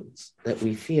emotions that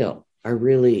we feel are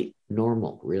really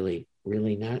normal, really,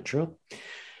 really natural.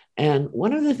 And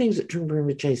one of the things that Trungpa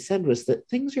Rinpoche said was that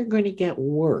things are going to get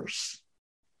worse.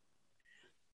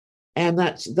 And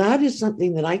that is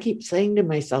something that I keep saying to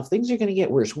myself, things are going to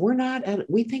get worse.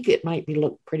 We think it might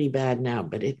look pretty bad now,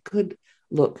 but it could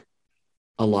look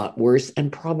a lot worse,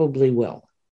 and probably will.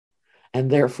 And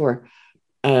therefore,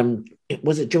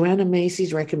 was it Joanna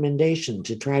Macy's recommendation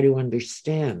to try to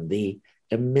understand the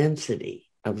immensity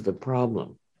of the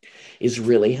problem is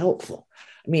really helpful.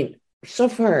 I mean, so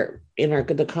far in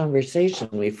the conversation,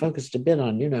 we focused a bit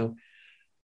on,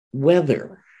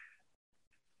 weather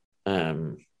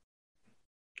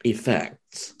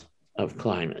effects of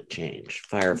climate change,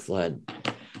 fire, flood,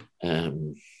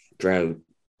 drought,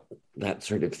 that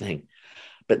sort of thing.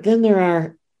 But then there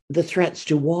are the threats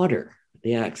to water,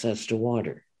 the access to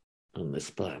water on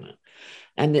this planet,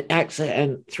 and the access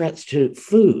and threats to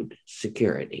food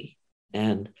security.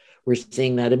 And we're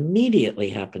seeing that immediately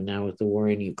happen now with the war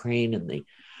in Ukraine and the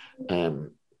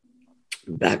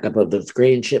backup of those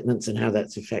grain shipments and how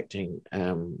that's affecting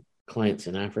clients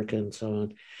in Africa and so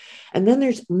on. And then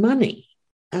there's money,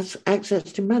 access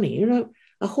to money.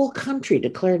 A whole country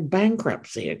declared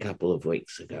bankruptcy a couple of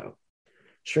weeks ago,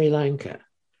 Sri Lanka.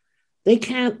 They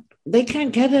can't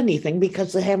get anything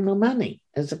because they have no money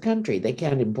as a country. They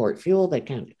can't import fuel. They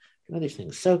can't do other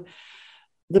things. So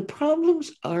the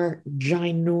problems are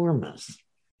ginormous.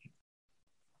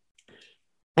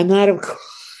 And that, of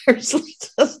course,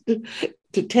 leads us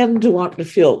to tend to want to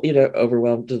feel,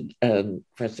 overwhelmed and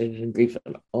frustrated and grief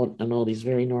and all these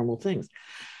very normal things.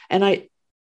 And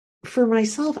for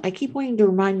myself, I keep wanting to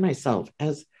remind myself,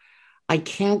 as I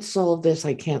can't solve this,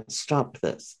 I can't stop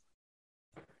this.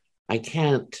 I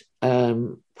can't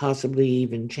possibly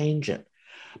even change it.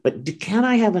 But can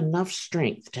I have enough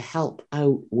strength to help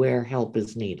out where help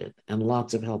is needed? And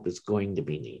lots of help is going to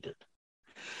be needed.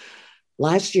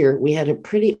 Last year, we had a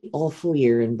pretty awful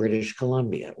year in British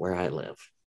Columbia, where I live.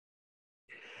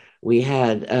 We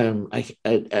had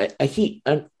a heat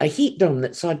dome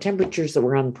that saw temperatures that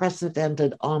were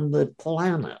unprecedented on the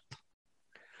planet.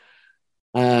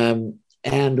 And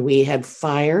we had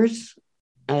fires,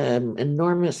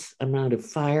 enormous amount of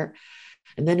fire.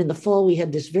 And then in the fall, we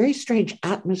had this very strange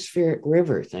atmospheric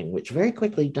river thing, which very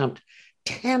quickly dumped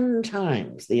 10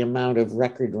 times the amount of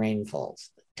record rainfalls,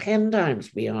 10 times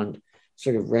beyond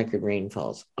sort of record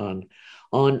rainfalls on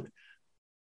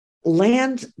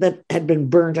land that had been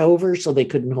burnt over so they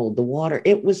couldn't hold the water.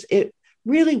 It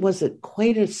really was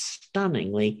quite a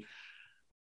stunningly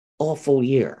awful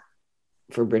year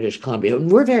for British Columbia.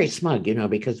 And we're very smug,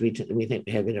 because we think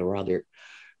we have rather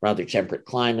rather temperate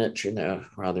climate,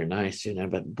 rather nice,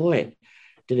 but boy,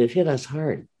 did it hit us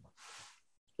hard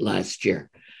last year.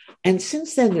 And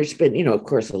since then, there's been, of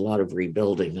course, a lot of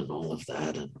rebuilding and all of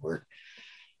that and work.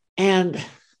 And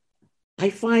I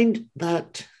find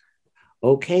that,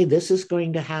 okay, this is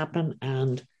going to happen,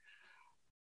 and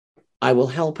I will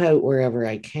help out wherever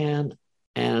I can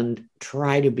and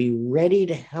try to be ready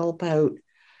to help out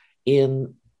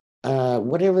in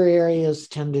whatever areas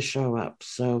tend to show up.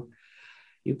 So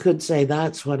you could say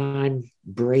that's what I'm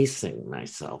bracing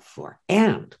myself for.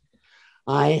 And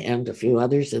I and a few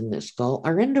others in this call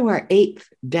are into our 8th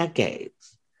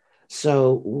decades.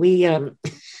 So we,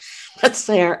 let's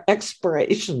say our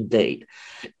expiration date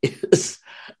is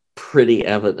pretty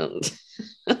evident.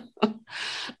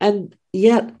 And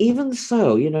yet, even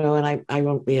so, and I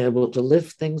won't be able to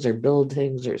lift things or build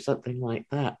things or something like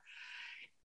that.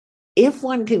 If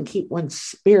one can keep one's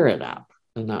spirit up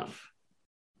enough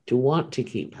to want to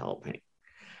keep helping,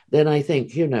 then I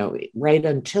think, right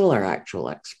until our actual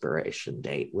expiration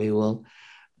date, we will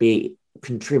be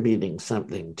contributing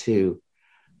something to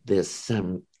this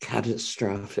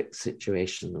catastrophic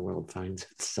situation the world finds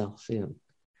itself in.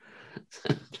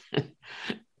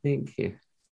 Thank you.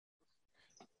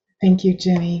 Thank you,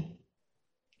 Ginny.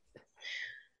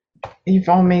 You've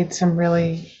all made some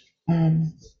really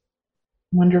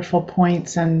wonderful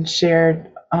points and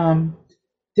shared.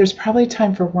 There's probably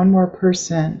time for one more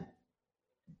person.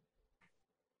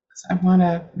 I want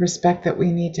to respect that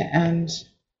we need to end. Is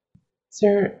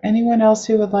there anyone else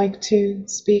who would like to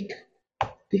speak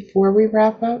before we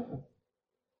wrap up?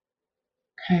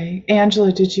 Okay.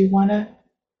 Angela, did you want to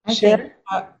share?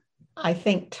 I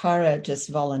think Tara just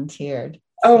volunteered.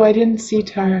 Oh, I didn't see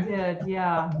Tara. I did,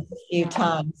 yeah. A few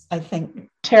times, I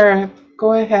think. Tara,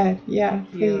 go ahead. Yeah,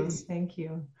 Thank you. please. Thank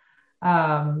you.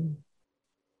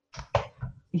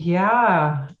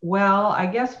 Yeah, well, I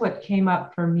guess what came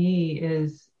up for me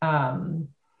is,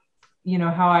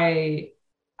 how I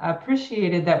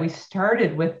appreciated that we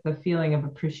started with the feeling of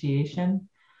appreciation,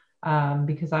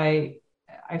 because I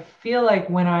feel like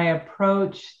when I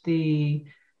approach the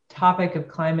topic of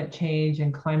climate change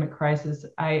and climate crisis,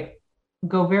 I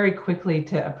go very quickly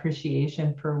to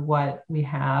appreciation for what we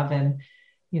have. And,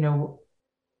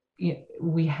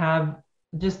 we have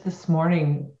just this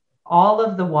morning, all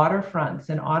of the waterfronts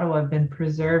in Ottawa have been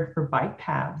preserved for bike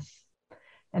paths.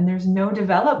 And there's no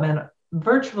development,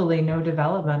 virtually no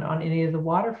development on any of the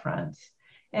waterfronts.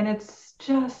 And it's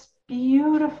just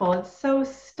beautiful. It's so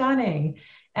stunning.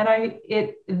 And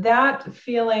that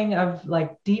feeling of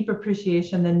like deep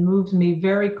appreciation then moves me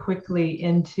very quickly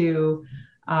into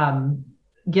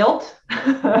guilt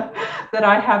that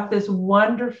I have this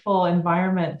wonderful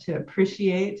environment to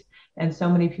appreciate, and so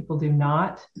many people do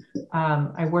not.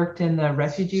 I worked in the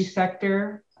refugee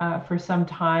sector for some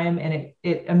time, and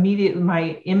it immediately,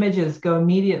 my images go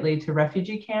immediately to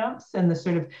refugee camps and the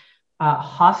sort of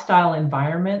hostile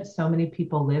environment so many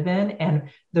people live in, and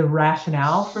the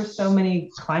rationale for so many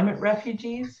climate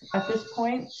refugees at this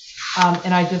point.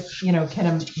 And I just,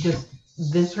 can just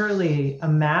viscerally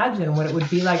imagine what it would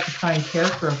be like to try and care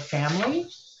for a family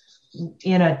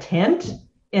in a tent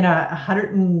in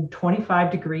 125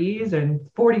 degrees and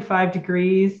 45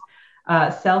 degrees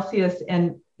Celsius,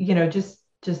 and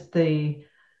just the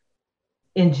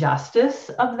injustice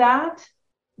of that.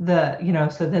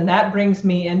 So then that brings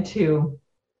me into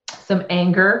some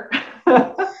anger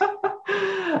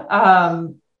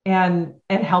and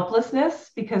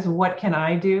helplessness, because what can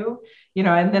I do?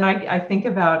 And then I think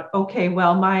about, okay,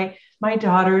 well, my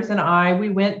daughters and I, we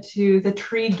went to the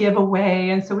tree giveaway.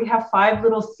 And so we have 5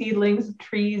 little seedlings of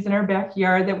trees in our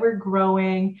backyard that we're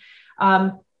growing.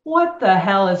 What the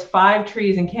hell is 5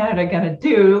 trees in Canada going to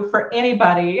do for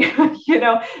anybody? And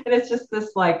it's just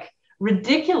this like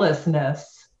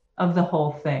ridiculousness of the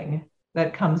whole thing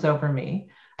that comes over me.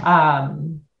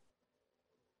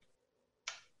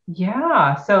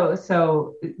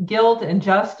 So guilt and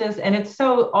justice, and it's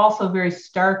so also very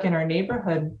stark in our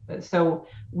neighborhood. So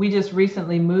we just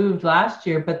recently moved last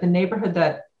year, but the neighborhood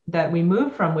that we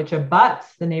moved from, which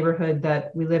abuts the neighborhood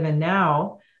that we live in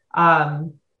now,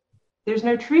 there's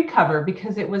no tree cover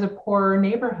because it was a poorer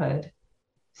neighborhood.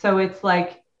 So it's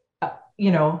like,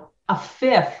 a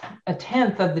fifth, a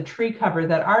tenth of the tree cover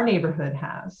that our neighborhood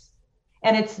has.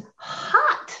 And it's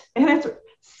hot and it's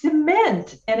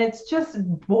cement and it's just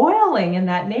boiling in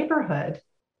that neighborhood.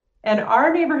 And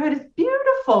our neighborhood is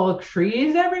beautiful,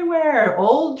 trees everywhere,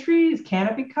 old trees,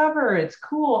 canopy cover, it's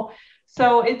cool.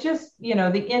 So it just,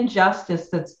 the injustice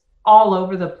that's all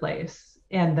over the place,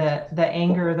 and the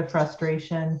anger, the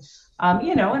frustration,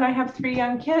 and I have 3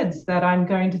 young kids that I'm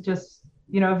going to just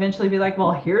eventually be like,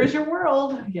 well, here's your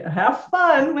world. Have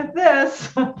fun with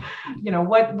this.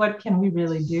 What can we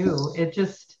really do?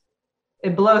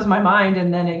 It blows my mind.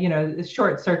 And then it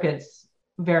short circuits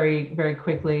very, very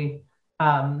quickly.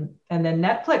 And then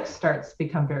Netflix starts to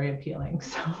become very appealing.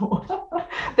 So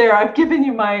there, I've given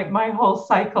you my whole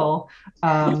cycle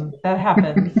that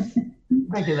happens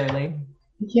regularly.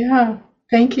 Yeah,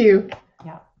 thank you.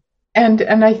 Yeah.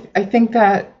 And I think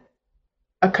that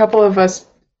a couple of us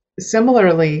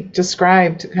similarly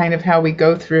described kind of how we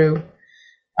go through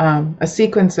a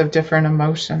sequence of different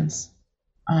emotions.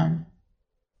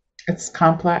 It's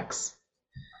complex.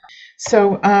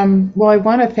 So, well, I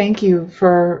want to thank you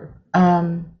for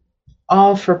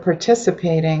all for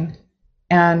participating,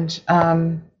 and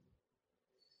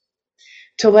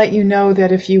to let you know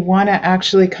that if you want to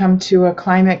actually come to a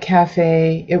climate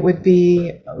cafe, it would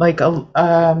be like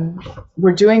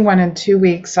we're doing one in 2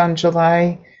 weeks on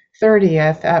July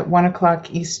 30th at 1:00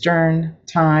 Eastern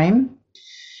time.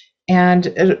 And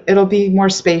it'll be more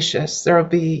spacious.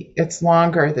 It's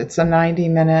longer. It's a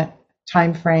 90-minute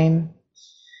time frame.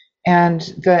 And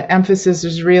the emphasis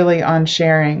is really on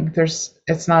sharing.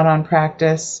 It's not on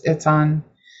practice. It's on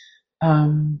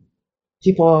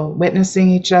people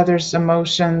witnessing each other's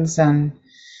emotions and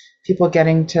people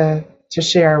getting to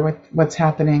share what's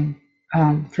happening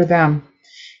for them.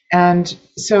 And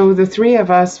so the three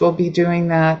of us will be doing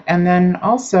that. And then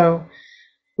also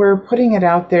we're putting it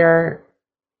out there.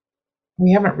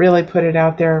 We haven't really put it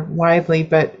out there widely,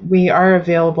 but we are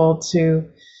available to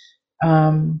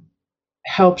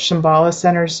help Shambhala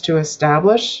centers to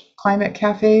establish climate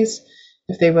cafes.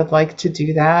 If they would like to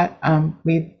do that,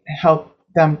 we'd help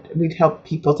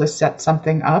people to set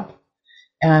something up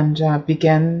and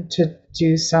begin to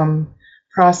do some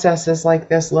processes like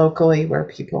this locally where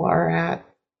people are at.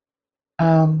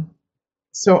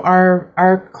 So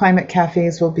our climate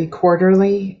cafes will be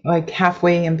quarterly, like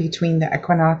halfway in between the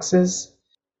equinoxes.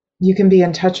 You can be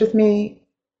in touch with me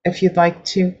if you'd like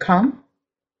to come.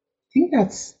 I think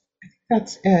that's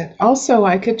it. Also,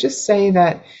 I could just say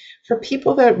that for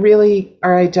people that really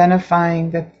are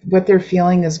identifying that what they're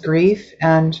feeling is grief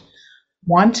and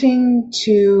wanting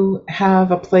to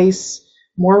have a place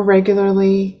more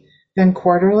regularly than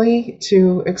quarterly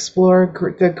to explore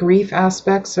the grief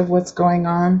aspects of what's going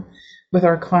on with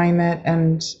our climate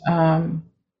and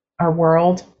our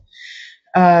world.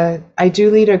 I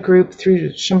do lead a group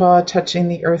through Shambhala Touching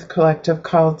the Earth Collective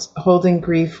called Holding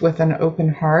Grief with an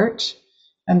Open Heart,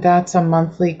 and that's a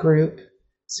monthly group.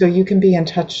 So you can be in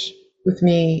touch with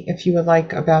me if you would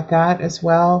like about that as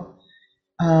well.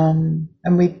 And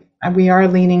we are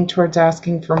leaning towards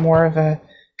asking for more of a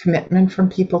commitment from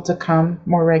people to come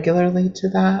more regularly to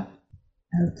that.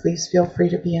 And please feel free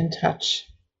to be in touch.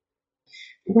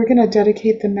 We're going to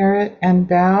dedicate the merit and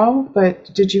bow,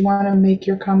 but did you want to make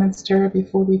your comments, Tara,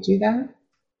 before we do that?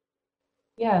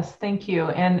 Yes, thank you.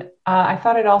 And I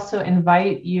thought I'd also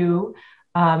invite you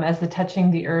as the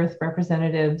Touching the Earth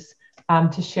representatives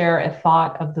to share a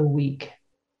thought of the week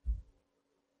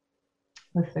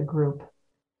with the group.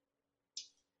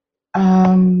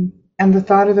 And the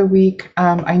thought of the week,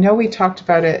 I know we talked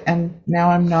about it and now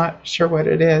I'm not sure what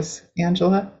it is.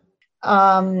 Angela?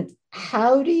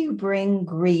 How do you bring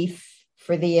grief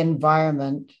for the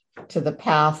environment to the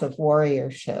path of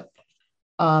warriorship?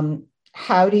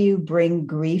 How do you bring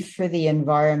grief for the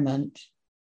environment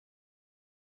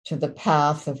to the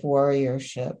path of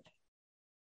warriorship?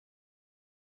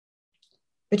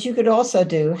 But you could also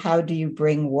do, how do you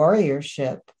bring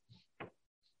warriorship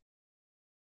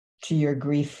to your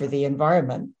grief for the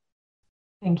environment?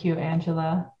 Thank you,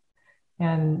 Angela.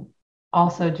 And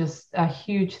also just a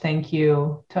huge thank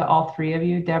you to all three of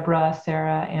you, Deborah,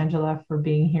 Sarah, Angela, for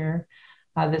being here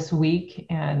this week.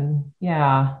 And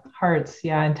hearts,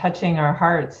 and touching our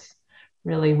hearts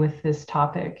really with this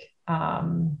topic.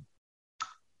 Thank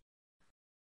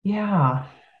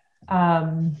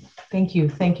you.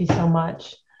 Thank you so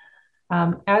much.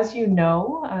 As you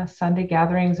know, Sunday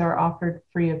gatherings are offered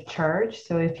free of charge.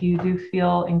 So if you do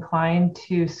feel inclined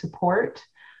to support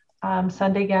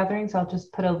Sunday gatherings, I'll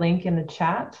just put a link in the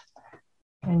chat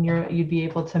and you'd be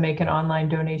able to make an online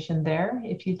donation there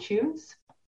if you choose.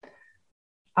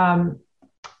 And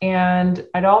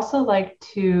I'd also like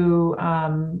to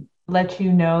let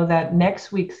you know that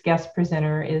next week's guest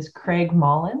presenter is Craig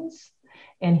Mullins,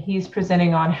 and he's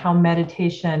presenting on how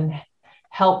meditation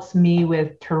helps me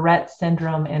with Tourette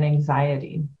syndrome and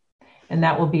anxiety. And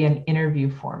that will be an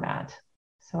interview format.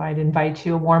 So I'd invite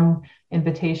you, a warm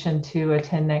invitation to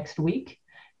attend next week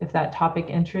if that topic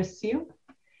interests you.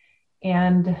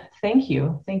 And thank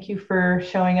you. Thank you for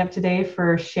showing up today,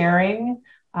 for sharing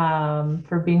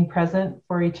for being present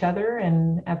for each other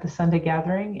and at the Sunday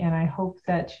gathering. And I hope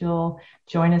that you'll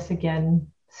join us again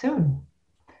soon.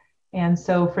 And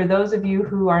so for those of you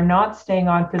who are not staying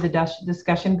on for the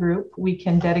discussion group, we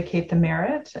can dedicate the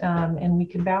merit and we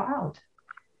can bow out.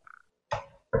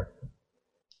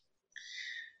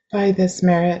 By this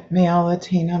merit, may all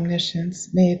attain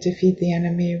omniscience. May it defeat the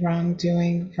enemy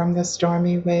wrongdoing from the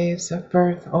stormy waves of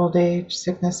birth, old age,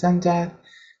 sickness, and death.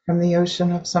 From the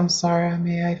ocean of samsara,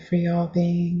 may I free all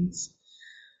beings.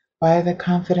 By the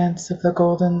confidence of the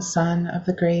golden sun of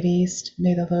the great East,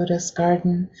 may the lotus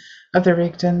garden of the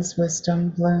Rigton's wisdom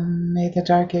bloom. May the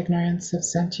dark ignorance of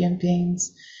sentient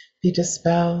beings be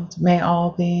dispelled. May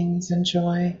all beings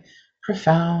enjoy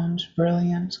profound,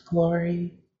 brilliant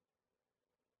glory.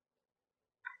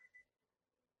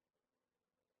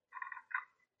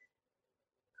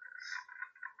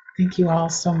 Thank you all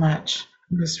so much.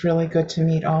 It was really good to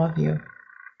meet all of you.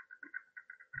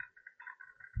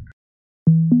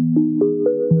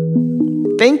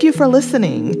 Thank you for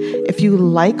listening. If you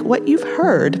like what you've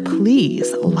heard,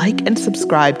 please like and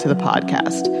subscribe to the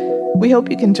podcast. We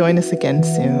hope you can join us again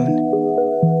soon.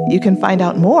 You can find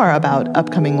out more about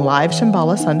upcoming live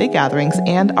Shambhala Sunday gatherings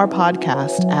and our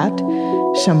podcast at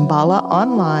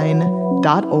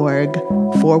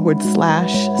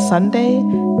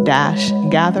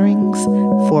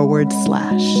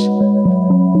shambhalaonline.org/Sunday-gatherings/.